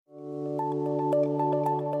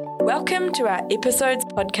Welcome to our Episodes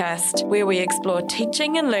podcast, where we explore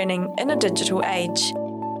teaching and learning in a digital age.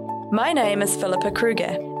 My name is Philippa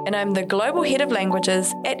Kruger, and I'm the Global Head of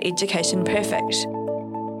Languages at Education Perfect.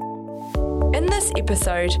 In this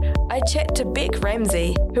episode, I chat to Beck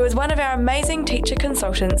Ramsey, who is one of our amazing teacher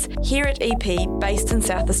consultants here at EP based in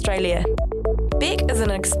South Australia. Beck is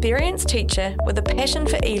an experienced teacher with a passion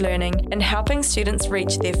for e-learning and helping students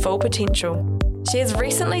reach their full potential. She has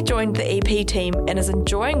recently joined the EP team and is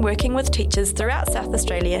enjoying working with teachers throughout South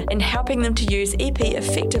Australia and helping them to use EP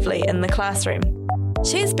effectively in the classroom.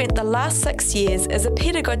 She has spent the last 6 years as a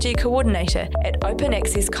pedagogy coordinator at Open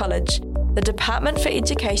Access College, the Department for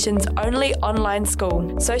Education's only online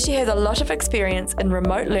school, so she has a lot of experience in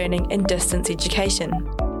remote learning and distance education.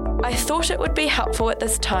 I thought it would be helpful at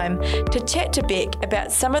this time to chat to Beck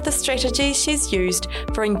about some of the strategies she's used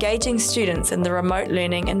for engaging students in the remote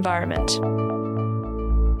learning environment.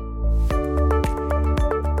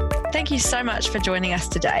 Thank you so much for joining us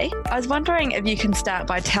today. I was wondering if you can start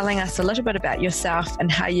by telling us a little bit about yourself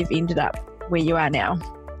and how you've ended up where you are now.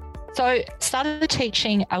 So started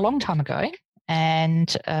teaching a long time ago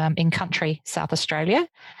and in country South Australia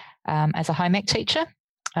as a home ec teacher.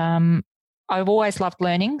 I've always loved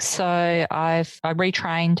learning, so I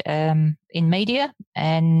retrained in media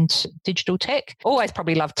and digital tech. Always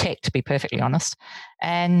probably loved tech, to be perfectly honest.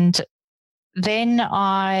 And then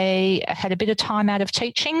I had a bit of time out of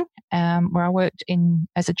teaching where I worked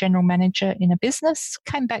as a general manager in a business,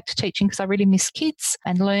 came back to teaching because I really miss kids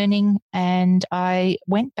and learning, and I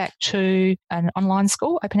went back to an online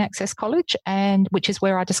school, Open Access College, which is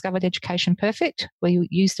where I discovered Education Perfect. We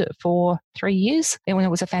used it for 3 years, and it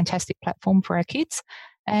was a fantastic platform for our kids,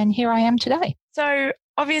 and here I am today. So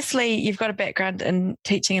obviously, you've got a background in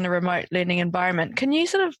teaching in a remote learning environment. Can you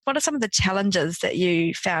what are some of the challenges that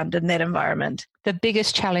you found in that environment? The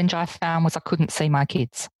biggest challenge I found was I couldn't see my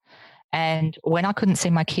kids. And when I couldn't see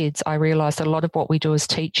my kids, I realised a lot of what we do as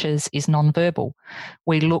teachers is nonverbal.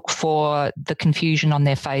 We look for the confusion on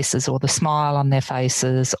their faces or the smile on their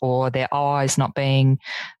faces or their eyes not being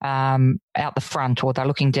out the front, or they're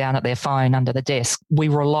looking down at their phone under the desk. We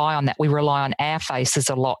rely on that. We rely on our faces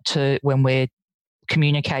a lot when we're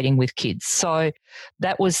communicating with kids. So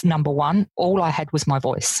that was number one. All I had was my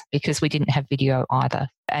voice because we didn't have video either.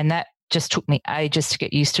 And that just took me ages to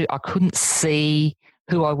get used to. I couldn't see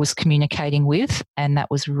who I was communicating with, and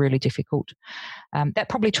that was really difficult. That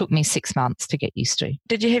probably took me 6 months to get used to.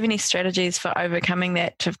 Did you have any strategies for overcoming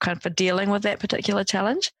that, for dealing with that particular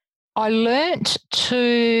challenge? I learnt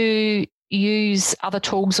to use other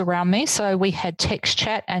tools around me. So we had text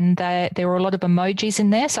chat, and there were a lot of emojis in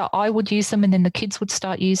there. So I would use them and then the kids would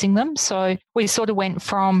start using them. So we sort of went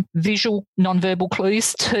from visual nonverbal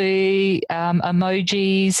clues to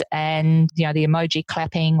emojis and, the emoji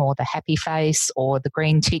clapping or the happy face or the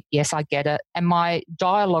green tick. Yes, I get it. And my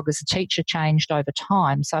dialogue as a teacher changed over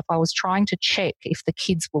time. So if I was trying to check if the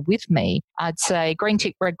kids were with me, I'd say green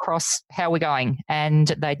tick, red cross, how are we going? And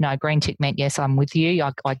they'd know green tick meant, yes, I'm with you.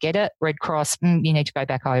 I get it. Red cross, you need to go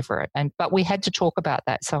back over it. But we had to talk about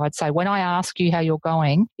that. So I'd say, when I ask you how you're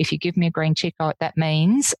going, if you give me a green tick, that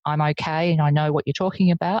means I'm okay and I know what you're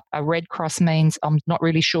talking about. A red cross means I'm not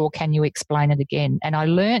really sure. Can you explain it again? And I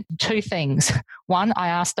learned two things. One, I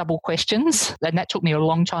asked double questions, and that took me a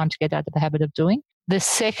long time to get out of the habit of doing. The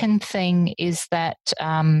second thing is that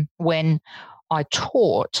when I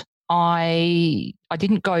taught, I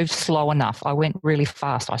didn't go slow enough. I went really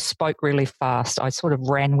fast. I spoke really fast. I sort of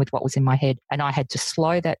ran with what was in my head, and I had to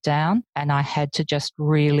slow that down, and I had to just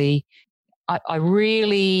really, I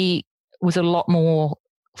really was a lot more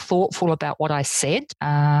thoughtful about what I said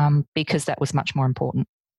because that was much more important.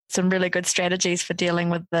 Some really good strategies for dealing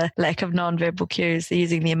with the lack of nonverbal cues,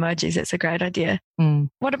 using the emojis. That's a great idea.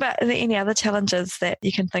 What about, are there any other challenges that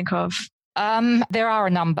you can think of? There are a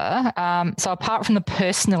number. So apart from the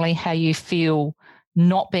personally, how you feel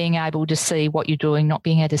not being able to see what you're doing, not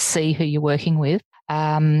being able to see who you're working with,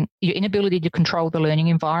 your inability to control the learning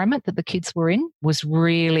environment that the kids were in was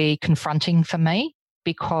really confronting for me,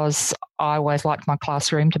 because I always liked my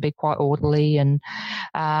classroom to be quite orderly, and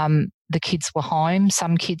the kids were home.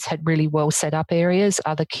 Some kids had really well set up areas.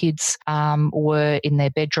 Other kids were in their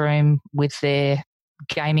bedroom with their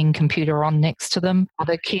gaming computer on next to them.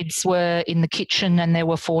 Other kids were in the kitchen and there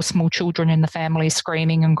were 4 small children in the family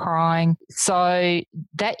screaming and crying. So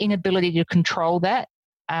that inability to control that,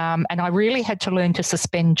 and I really had to learn to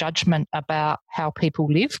suspend judgment about how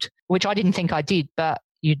people lived, which I didn't think I did, but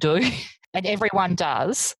you do, and everyone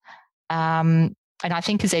does. And I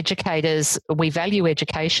think as educators, we value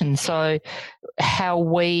education. So how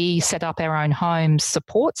we set up our own homes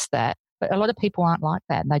supports that. But a lot of people aren't like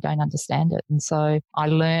that and they don't understand it. And so I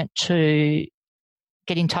learnt to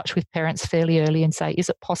get in touch with parents fairly early and say, is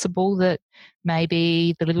it possible that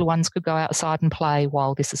maybe the little ones could go outside and play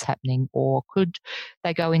while this is happening? Or could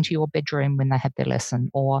they go into your bedroom when they have their lesson?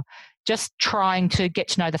 Or just trying to get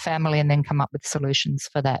to know the family and then come up with solutions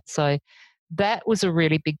for that. So that was a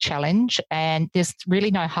really big challenge, and there's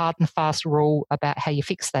really no hard and fast rule about how you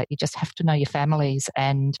fix that. You just have to know your families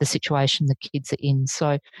and the situation the kids are in.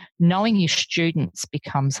 So knowing your students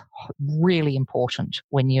becomes really important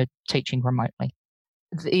when you're teaching remotely.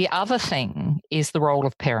 The other thing is the role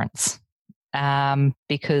of parents,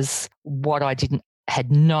 because what I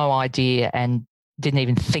had no idea and didn't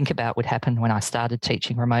even think about would happen when I started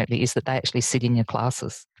teaching remotely is that they actually sit in your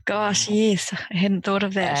classes. Gosh, yes, I hadn't thought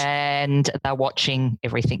of that. And they're watching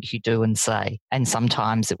everything you do and say. And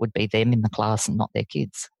sometimes it would be them in the class and not their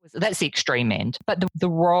kids. That's the extreme end. But the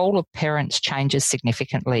role of parents changes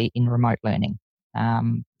significantly in remote learning.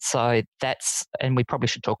 So that's, and we probably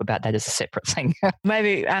should talk about that as a separate thing.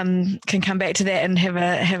 Maybe can come back to that and have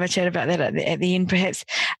a chat about that at the end, perhaps.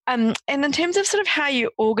 And in terms of sort of how you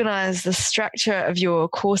organise the structure of your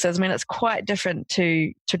courses, I mean, it's quite different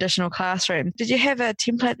to traditional classroom. Did you have a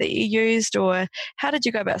template that you used, or how did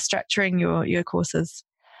you go about structuring your courses?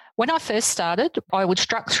 When I first started, I would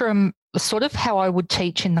structure them sort of how I would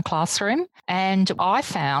teach in the classroom, and I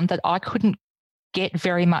found that I couldn't get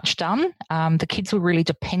very much done. The kids were really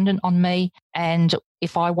dependent on me, and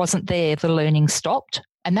if I wasn't there, the learning stopped.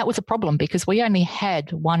 And that was a problem because we only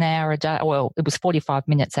had 1 hour a day. Well, it was 45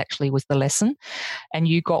 minutes actually was the lesson, and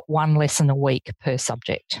you got one lesson a week per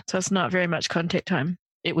subject. So it's not very much contact time.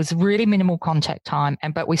 It was really minimal contact time,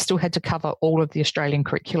 but we still had to cover all of the Australian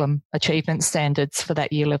curriculum achievement standards for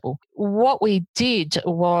that year level. What we did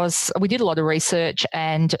was we did a lot of research,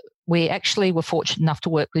 and we actually were fortunate enough to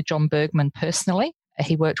work with John Bergman personally.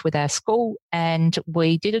 He worked with our school, and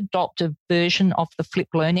we did adopt a version of the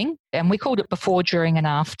flipped learning, and we called it before, during and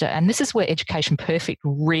after. And this is where Education Perfect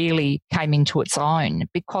really came into its own,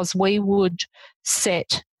 because we would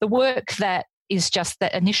set the work that is just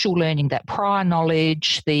that initial learning, that prior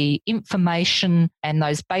knowledge, the information, and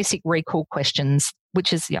those basic recall questions,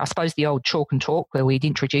 which is, I suppose, the old chalk and talk where we'd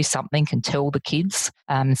introduce something and tell the kids,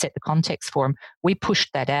 set the context for them. We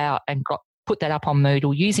pushed that out and put that up on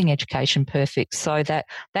Moodle using Education Perfect, so that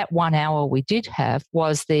 1 hour we did have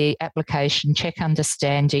was the application, check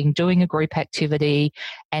understanding, doing a group activity,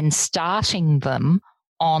 and starting them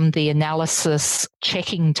on the analysis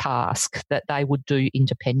checking task that they would do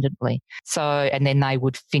independently. So, and then they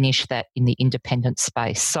would finish that in the independent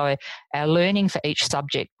space. So our learning for each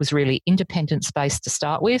subject was really independent space to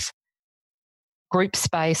start with, group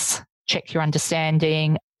space, check your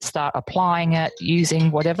understanding, start applying it,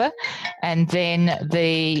 using whatever, and then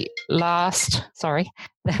then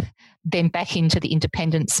back into the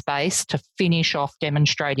independent space to finish off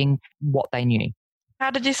demonstrating what they knew. How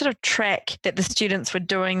did you sort of track that the students were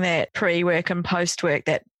doing that pre-work and post-work,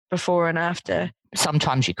 that before and after?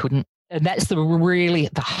 Sometimes you couldn't. And that's the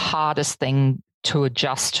hardest thing to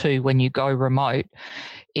adjust to when you go remote,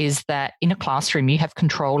 is that in a classroom you have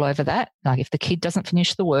control over that. Like if the kid doesn't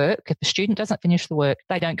finish the work, if the student doesn't finish the work,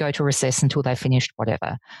 they don't go to recess until they've finished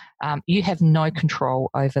whatever. You have no control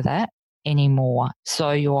over that anymore.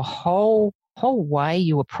 So your whole way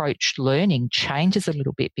you approach learning changes a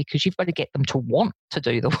little bit, because you've got to get them to want to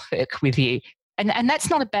do the work with you. And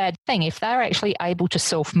that's not a bad thing. If they're actually able to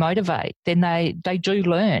self-motivate, then they do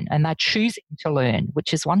learn, and they're choosing to learn,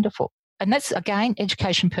 which is wonderful. And that's, again,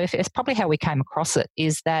 Education Perfect. It's probably how we came across it,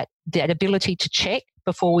 is that ability to check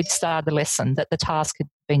before we'd start the lesson that the task had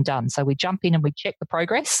been done. So we'd jump in and we'd check the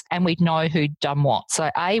progress, and we'd know who'd done what.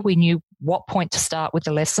 So we knew what point to start with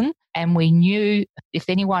the lesson, and we knew if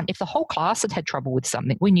the whole class had trouble with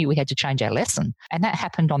something, we knew we had to change our lesson. And that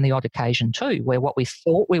happened on the odd occasion too, where what we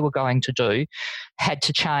thought we were going to do had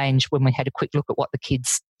to change when we had a quick look at what the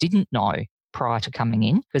kids didn't know prior to coming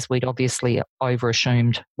in, because we'd obviously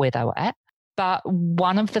over-assumed where they were at. But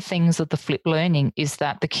one of the things of the flipped learning is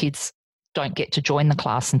that the kids don't get to join the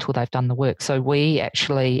class until they've done the work. So we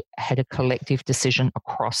actually had a collective decision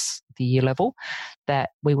across the year level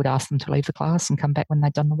that we would ask them to leave the class and come back when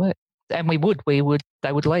they'd done the work. And they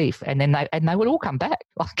would leave, and then they would all come back.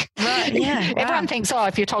 Like, right, yeah. Everyone thinks,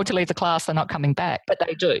 if you're told to leave the class, they're not coming back, but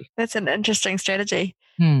they do. That's an interesting strategy.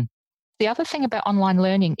 The other thing about online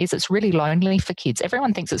learning is it's really lonely for kids.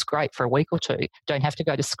 Everyone thinks it's great for a week or two, don't have to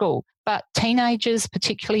go to school. But teenagers,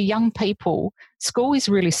 particularly young people, school is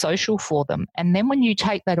really social for them. And then when you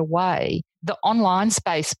take that away, the online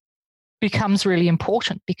space becomes really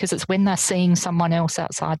important, because it's when they're seeing someone else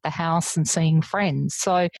outside the house and seeing friends.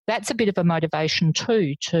 So that's a bit of a motivation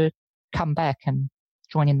too, to come back and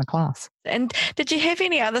join in the class. And did you have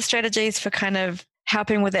any other strategies for kind of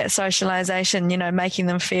helping with that socialization, making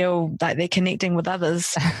them feel like they're connecting with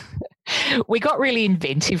others? We got really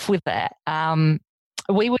inventive with that.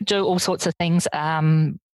 We would do all sorts of things.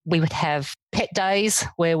 We would have pet days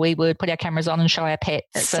where we would put our cameras on and show our pets.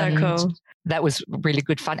 That's so cool. That was really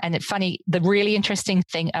good fun. And it's funny, the really interesting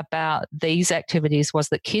thing about these activities was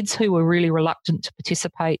that kids who were really reluctant to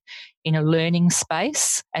participate in a learning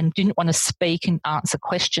space and didn't want to speak and answer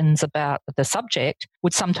questions about the subject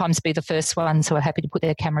would sometimes be the first ones who are happy to put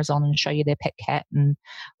their cameras on and show you their pet cat and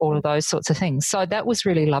all of those sorts of things. So that was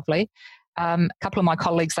really lovely. A couple of my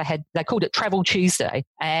colleagues, they called it Travel Tuesday,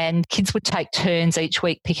 and kids would take turns each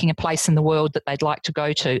week picking a place in the world that they'd like to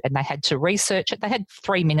go to, and they had to research it. They had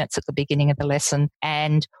 3 minutes at the beginning of the lesson,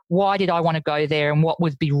 and why did I want to go there and what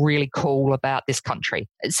would be really cool about this country?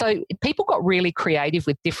 So people got really creative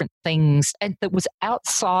with different things, and that was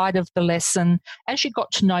outside of the lesson. As you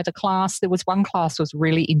got to know the class, there was one class was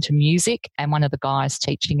really into music, and one of the guys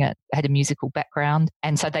teaching it had a musical background,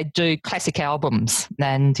 and so they'd do classic albums,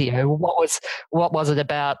 and what was it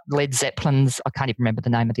about Led Zeppelin's? I can't even remember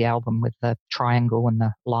the name of the album with the triangle and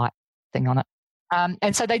the light thing on it.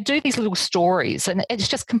 And so they do these little stories, and it's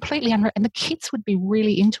just completely unreal. And the kids would be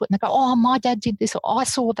really into it, and they go, "Oh, my dad did this, or I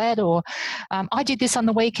saw that, or I did this on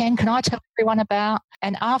the weekend. Can I tell everyone about?"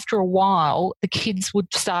 And after a while, the kids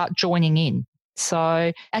would start joining in.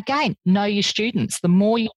 So again, know your students. The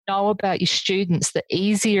more you know about your students, the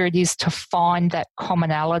easier it is to find that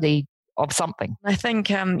commonality of something. I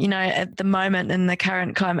think, at the moment in the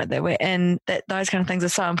current climate that we're in, that those kind of things are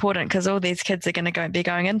so important because all these kids are going to be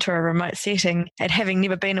going into a remote setting and having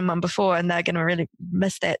never been in one before, and they're going to really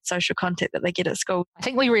miss that social contact that they get at school. I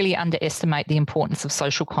think we really underestimate the importance of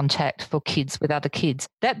social contact for kids with other kids.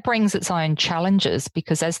 That brings its own challenges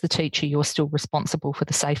because as the teacher, you're still responsible for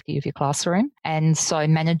the safety of your classroom. And so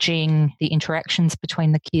managing the interactions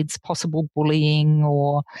between the kids, possible bullying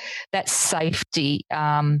or that safety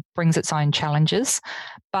brings its own challenges,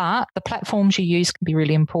 but the platforms you use can be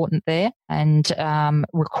really important there, and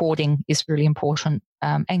recording is really important,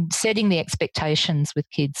 and setting the expectations with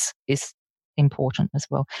kids is important as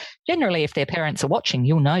well. Generally, if their parents are watching,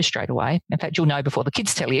 you'll know straight away. In fact, you'll know before the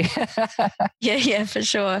kids tell you. Yeah, for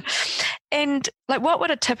sure. And what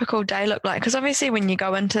would a typical day look like? Because obviously when you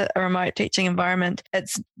go into a remote teaching environment,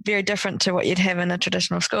 it's very different to what you'd have in a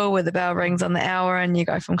traditional school where the bell rings on the hour and you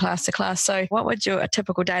go from class to class. So what would a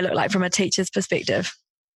typical day look like from a teacher's perspective?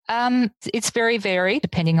 It's very varied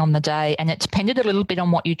depending on the day, and it depended a little bit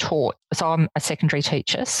on what you taught. So I'm a secondary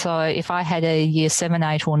teacher. So if I had a year 7,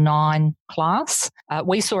 8 or 9 class,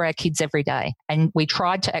 we saw our kids every day, and we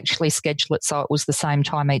tried to actually schedule it so it was the same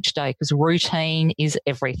time each day because routine is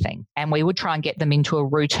everything. And we would try and get them into a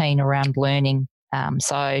routine around learning.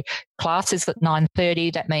 So class is at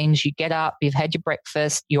 9:30. That means you get up, you've had your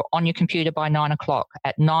breakfast, you're on your computer by 9 o'clock.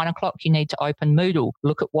 At 9 o'clock, you need to open Moodle,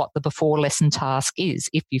 look at what the before lesson task is.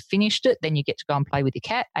 If you finished it, then you get to go and play with your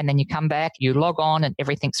cat, and then you come back, you log on and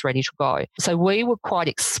everything's ready to go. So we were quite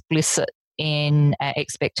explicit in our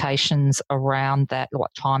expectations around that, what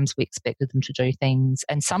times we expected them to do things.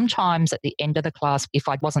 And sometimes at the end of the class, if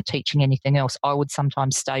I wasn't teaching anything else, I would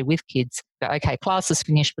sometimes stay with kids. Go, okay, class is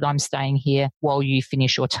finished, but I'm staying here while you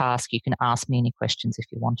finish your task. You can ask me any questions if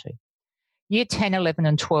you want to. Year 10, 11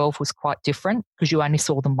 and 12 was quite different because you only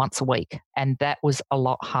saw them once a week, and that was a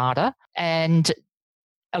lot harder. And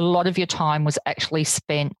a lot of your time was actually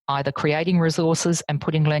spent either creating resources and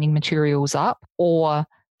putting learning materials up, or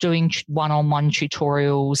doing one-on-one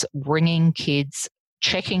tutorials, ringing kids,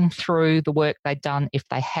 checking through the work they'd done. If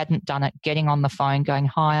they hadn't done it, getting on the phone, going,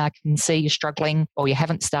 "Hi, I can see you're struggling," or "You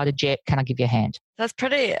haven't started yet. Can I give you a hand?" That's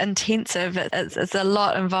pretty intensive. It's a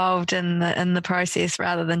lot involved in the process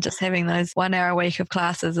rather than just having those 1 hour a week of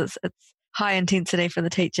classes. It's high intensity for the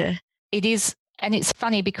teacher. It is. And it's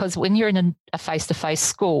funny because when you're in a face-to-face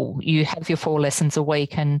school, you have your 4 lessons a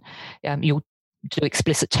week, and you'll do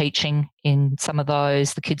explicit teaching in some of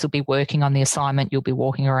those. The kids will be working on the assignment. You'll be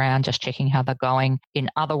walking around just checking how they're going. In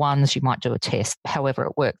other ones, you might do a test, however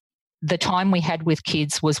it works. The time we had with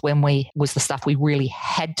kids was was the stuff we really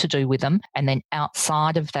had to do with them. And then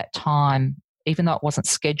outside of that time, even though it wasn't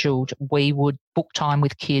scheduled, we would book time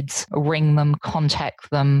with kids, ring them, contact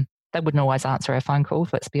them. They wouldn't always answer our phone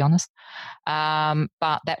calls, let's be honest.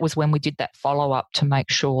 But that was when we did that follow-up to make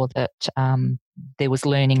sure that there was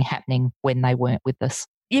learning happening when they weren't with us.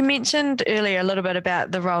 You mentioned earlier a little bit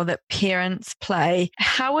about the role that parents play.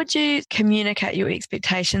 How would you communicate your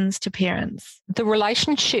expectations to parents? The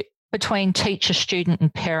relationship between teacher, student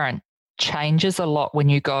and parent changes a lot when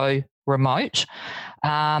you go remote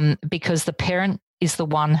because the parent is the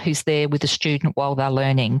one who's there with the student while they're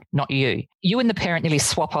learning, not you. You and the parent nearly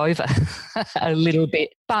swap over a little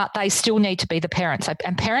bit, but they still need to be the parents.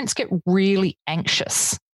 And parents get really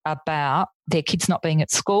anxious about their kids not being at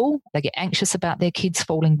school. They get anxious about their kids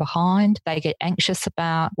falling behind. They get anxious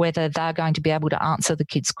about whether they're going to be able to answer the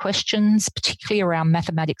kids' questions, particularly around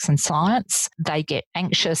mathematics and science. They get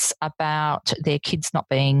anxious about their kids not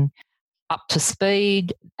being up to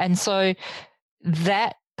speed. And so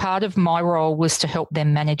that part of my role was to help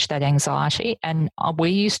them manage that anxiety. And we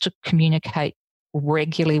used to communicate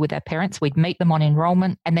regularly with our parents. We'd meet them on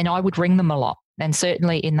enrolment, and then I would ring them a lot. And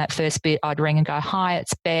certainly in that first bit, I'd ring and go, "Hi,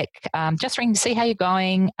 it's Beck. Just ringing to see how you're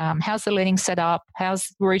going. How's the learning set up? How's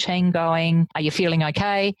the routine going? Are you feeling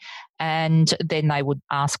okay?" And then they would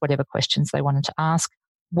ask whatever questions they wanted to ask.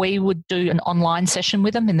 We would do an online session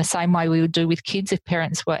with them in the same way we would do with kids. If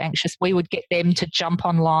parents were anxious, we would get them to jump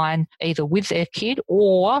online either with their kid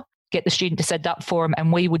or get the student to set it up for them,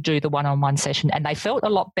 and we would do the one-on-one session. And they felt a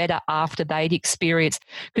lot better after they'd experienced,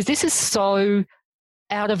 because this is so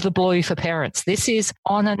out of the blue for parents. This is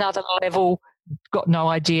on another level, got no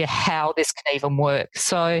idea how this can even work.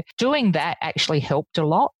 So doing that actually helped a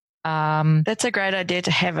lot. That's a great idea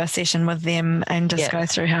to have a session with them and just go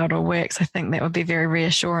through how it all works. I think that would be very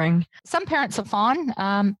reassuring. Some parents are fine.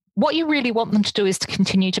 What you really want them to do is to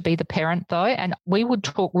continue to be the parent, though. And we would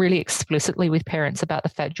talk really explicitly with parents about the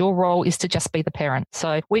fact your role is to just be the parent.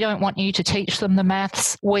 So we don't want you to teach them the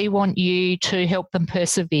maths. We want you to help them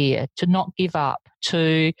persevere, to not give up,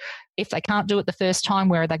 to, if they can't do it the first time,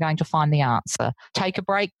 where are they going to find the answer? Take a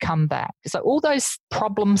break, come back. So all those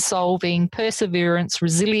problem solving, perseverance,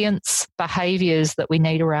 resilience behaviours that we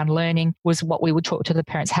need around learning was what we would talk to the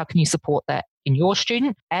parents. How can you support that in your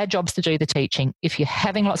student? Our job's to do the teaching. If you're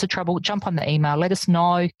having lots of trouble, jump on the email, let us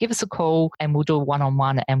know, give us a call, and we'll do a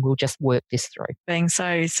one-on-one and we'll just work this through. Being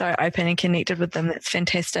so open and connected with them, that's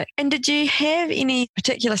fantastic. And did you have any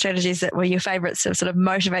particular strategies that were your favourites to sort of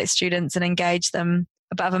motivate students and engage them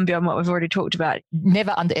above and beyond what we've already talked about?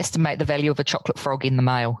 Never underestimate the value of a chocolate frog in the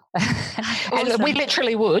mail. Awesome. And we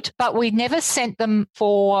literally would, but we never sent them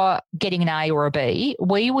for getting an A or a B.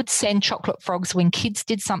 We would send chocolate frogs when kids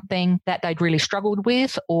did something that they'd really struggled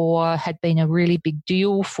with or had been a really big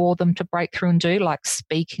deal for them to break through and do, like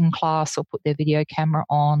speak in class or put their video camera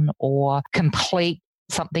on or complete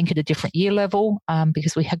something at a different year level,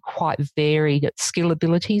 because we had quite varied skill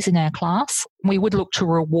abilities in our class. We would look to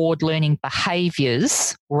reward learning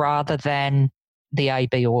behaviours rather than the A,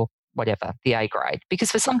 B or whatever, the A grade.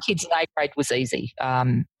 Because for some kids, an A grade was easy.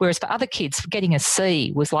 Whereas for other kids, getting a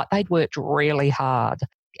C was like they'd worked really hard.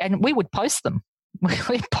 And we would post them.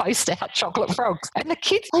 We'd post out chocolate frogs. And the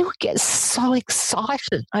kids, they would get so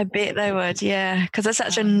excited. I bet they would, yeah. Because it's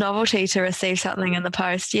such a novelty to receive something in the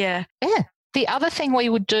post, yeah. Yeah. The other thing we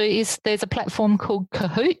would do is there's a platform called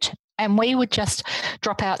Kahoot, and we would just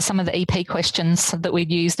drop out some of the EP questions that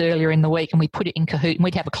we'd used earlier in the week and we put it in Kahoot and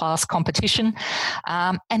we'd have a class competition.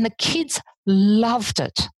 And the kids loved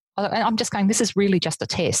it. I'm just going, this is really just a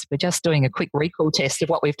test. We're just doing a quick recall test of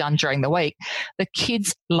what we've done during the week. The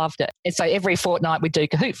kids loved it. And so every fortnight we'd do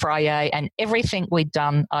Kahoot Friday, and everything we'd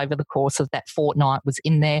done over the course of that fortnight was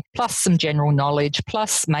in there, plus some general knowledge,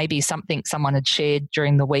 plus maybe something someone had shared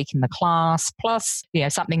during the week in the class, plus,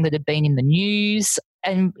 something that had been in the news.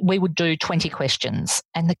 And we would do 20 questions.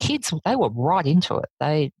 And the kids, they were right into it.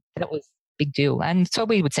 That was big deal. And so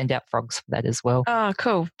we would send out frogs for that as well. Oh,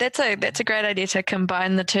 cool. That's a great idea to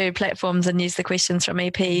combine the two platforms and use the questions from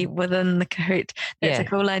EP within the Kahoot. That's a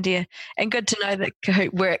cool idea. And good to know that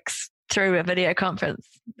Kahoot works through a video conference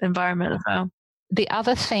environment as well. The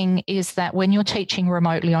other thing is that when you're teaching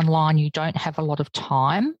remotely online, you don't have a lot of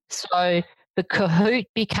time. So the Kahoot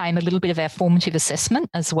became a little bit of our formative assessment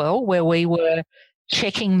as well, where we were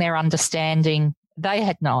checking their understanding. They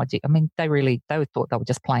had no idea. I mean, they thought they were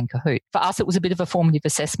just playing Kahoot. For us, it was a bit of a formative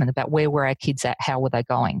assessment about where were our kids at, how were they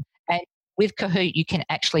going. And with Kahoot, you can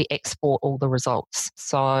actually export all the results.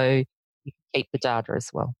 So you can keep the data as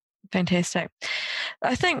well. Fantastic.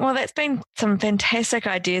 I think, that's been some fantastic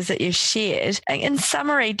ideas that you've shared. In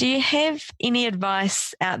summary, do you have any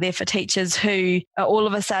advice out there for teachers who are all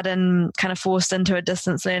of a sudden kind of forced into a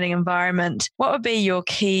distance learning environment? What would be your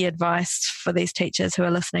key advice for these teachers who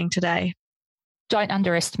are listening today? Don't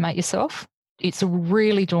underestimate yourself. It's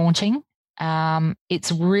really daunting.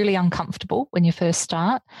 It's really uncomfortable when you first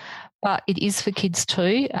start, but it is for kids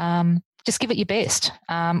too. Just give it your best.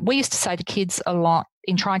 We used to say to kids a lot,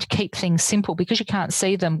 in trying to keep things simple, because you can't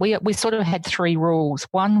see them, we sort of had 3 rules.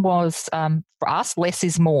 One was, for us, less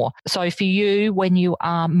is more. So for you, when you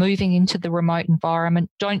are moving into the remote environment,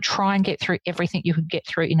 don't try and get through everything you could get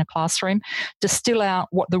through in a classroom. Distill out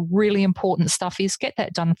what the really important stuff is. Get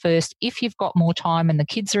that done first. If you've got more time and the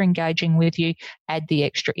kids are engaging with you, add the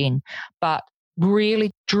extra in. But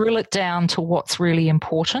really drill it down to what's really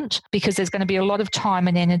important, because there's going to be a lot of time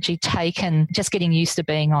and energy taken just getting used to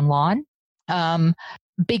being online.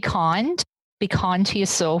 Be kind to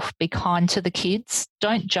yourself, be kind to the kids.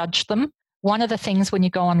 Don't judge them. One of the things when you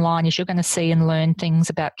go online is you're going to see and learn things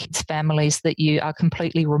about kids' families that you are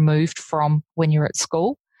completely removed from when you're at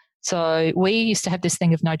school. So we used to have this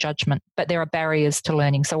thing of no judgment, but there are barriers to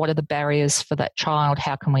learning. So what are the barriers for that child?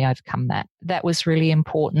 How can we overcome that? That was really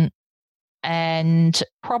important. And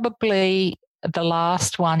probably the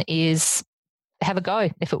last one is have a go.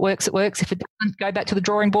 If it works, it works. If it doesn't, go back to the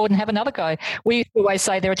drawing board and have another go. We used to always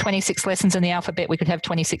say there are 26 lessons in the alphabet. We could have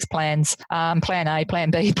 26 plans. Plan A, plan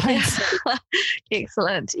B, plan C.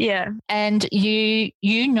 Excellent. Yeah. And you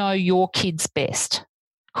know your kids best.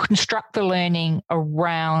 Construct the learning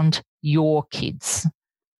around your kids.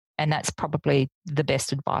 And that's probably the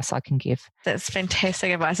best advice I can give. That's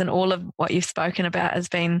fantastic advice. And all of what you've spoken about has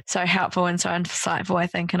been so helpful and so insightful, I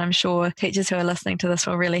think. And I'm sure teachers who are listening to this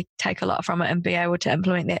will really take a lot from it and be able to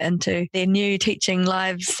implement that into their new teaching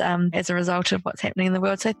lives as a result of what's happening in the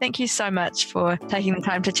world. So thank you so much for taking the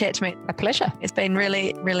time to chat to me. A pleasure. It's been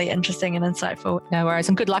really, really interesting and insightful. No worries.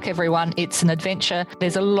 And good luck, everyone. It's an adventure.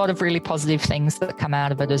 There's a lot of really positive things that come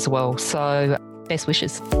out of it as well. So best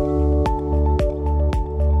wishes.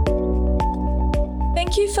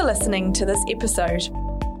 Thank you for listening to this episode.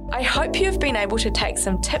 I hope you've been able to take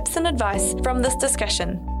some tips and advice from this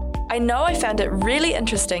discussion. I know I found it really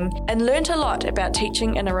interesting and learnt a lot about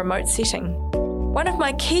teaching in a remote setting. One of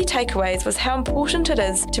my key takeaways was how important it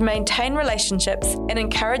is to maintain relationships and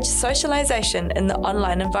encourage socialisation in the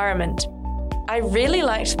online environment. I really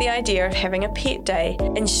liked the idea of having a pet day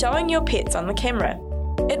and showing your pets on the camera.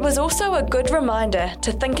 It was also a good reminder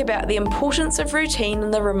to think about the importance of routine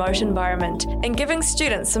in the remote environment and giving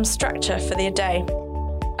students some structure for their day.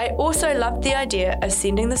 I also loved the idea of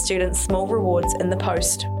sending the students small rewards in the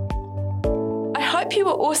post. I hope you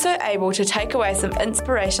were also able to take away some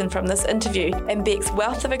inspiration from this interview and Beck's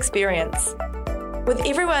wealth of experience. With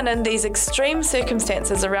everyone in these extreme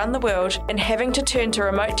circumstances around the world and having to turn to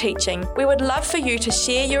remote teaching, we would love for you to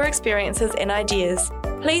share your experiences and ideas.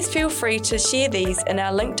 Please feel free to share these in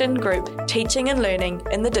our LinkedIn group, Teaching and Learning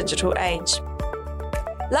in the Digital Age.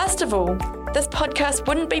 Last of all, this podcast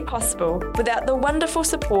wouldn't be possible without the wonderful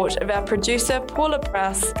support of our producer, Paula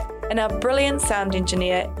Brass, and our brilliant sound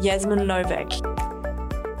engineer, Yasmin Novak.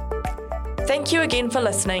 Thank you again for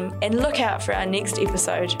listening, and look out for our next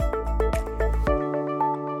episode.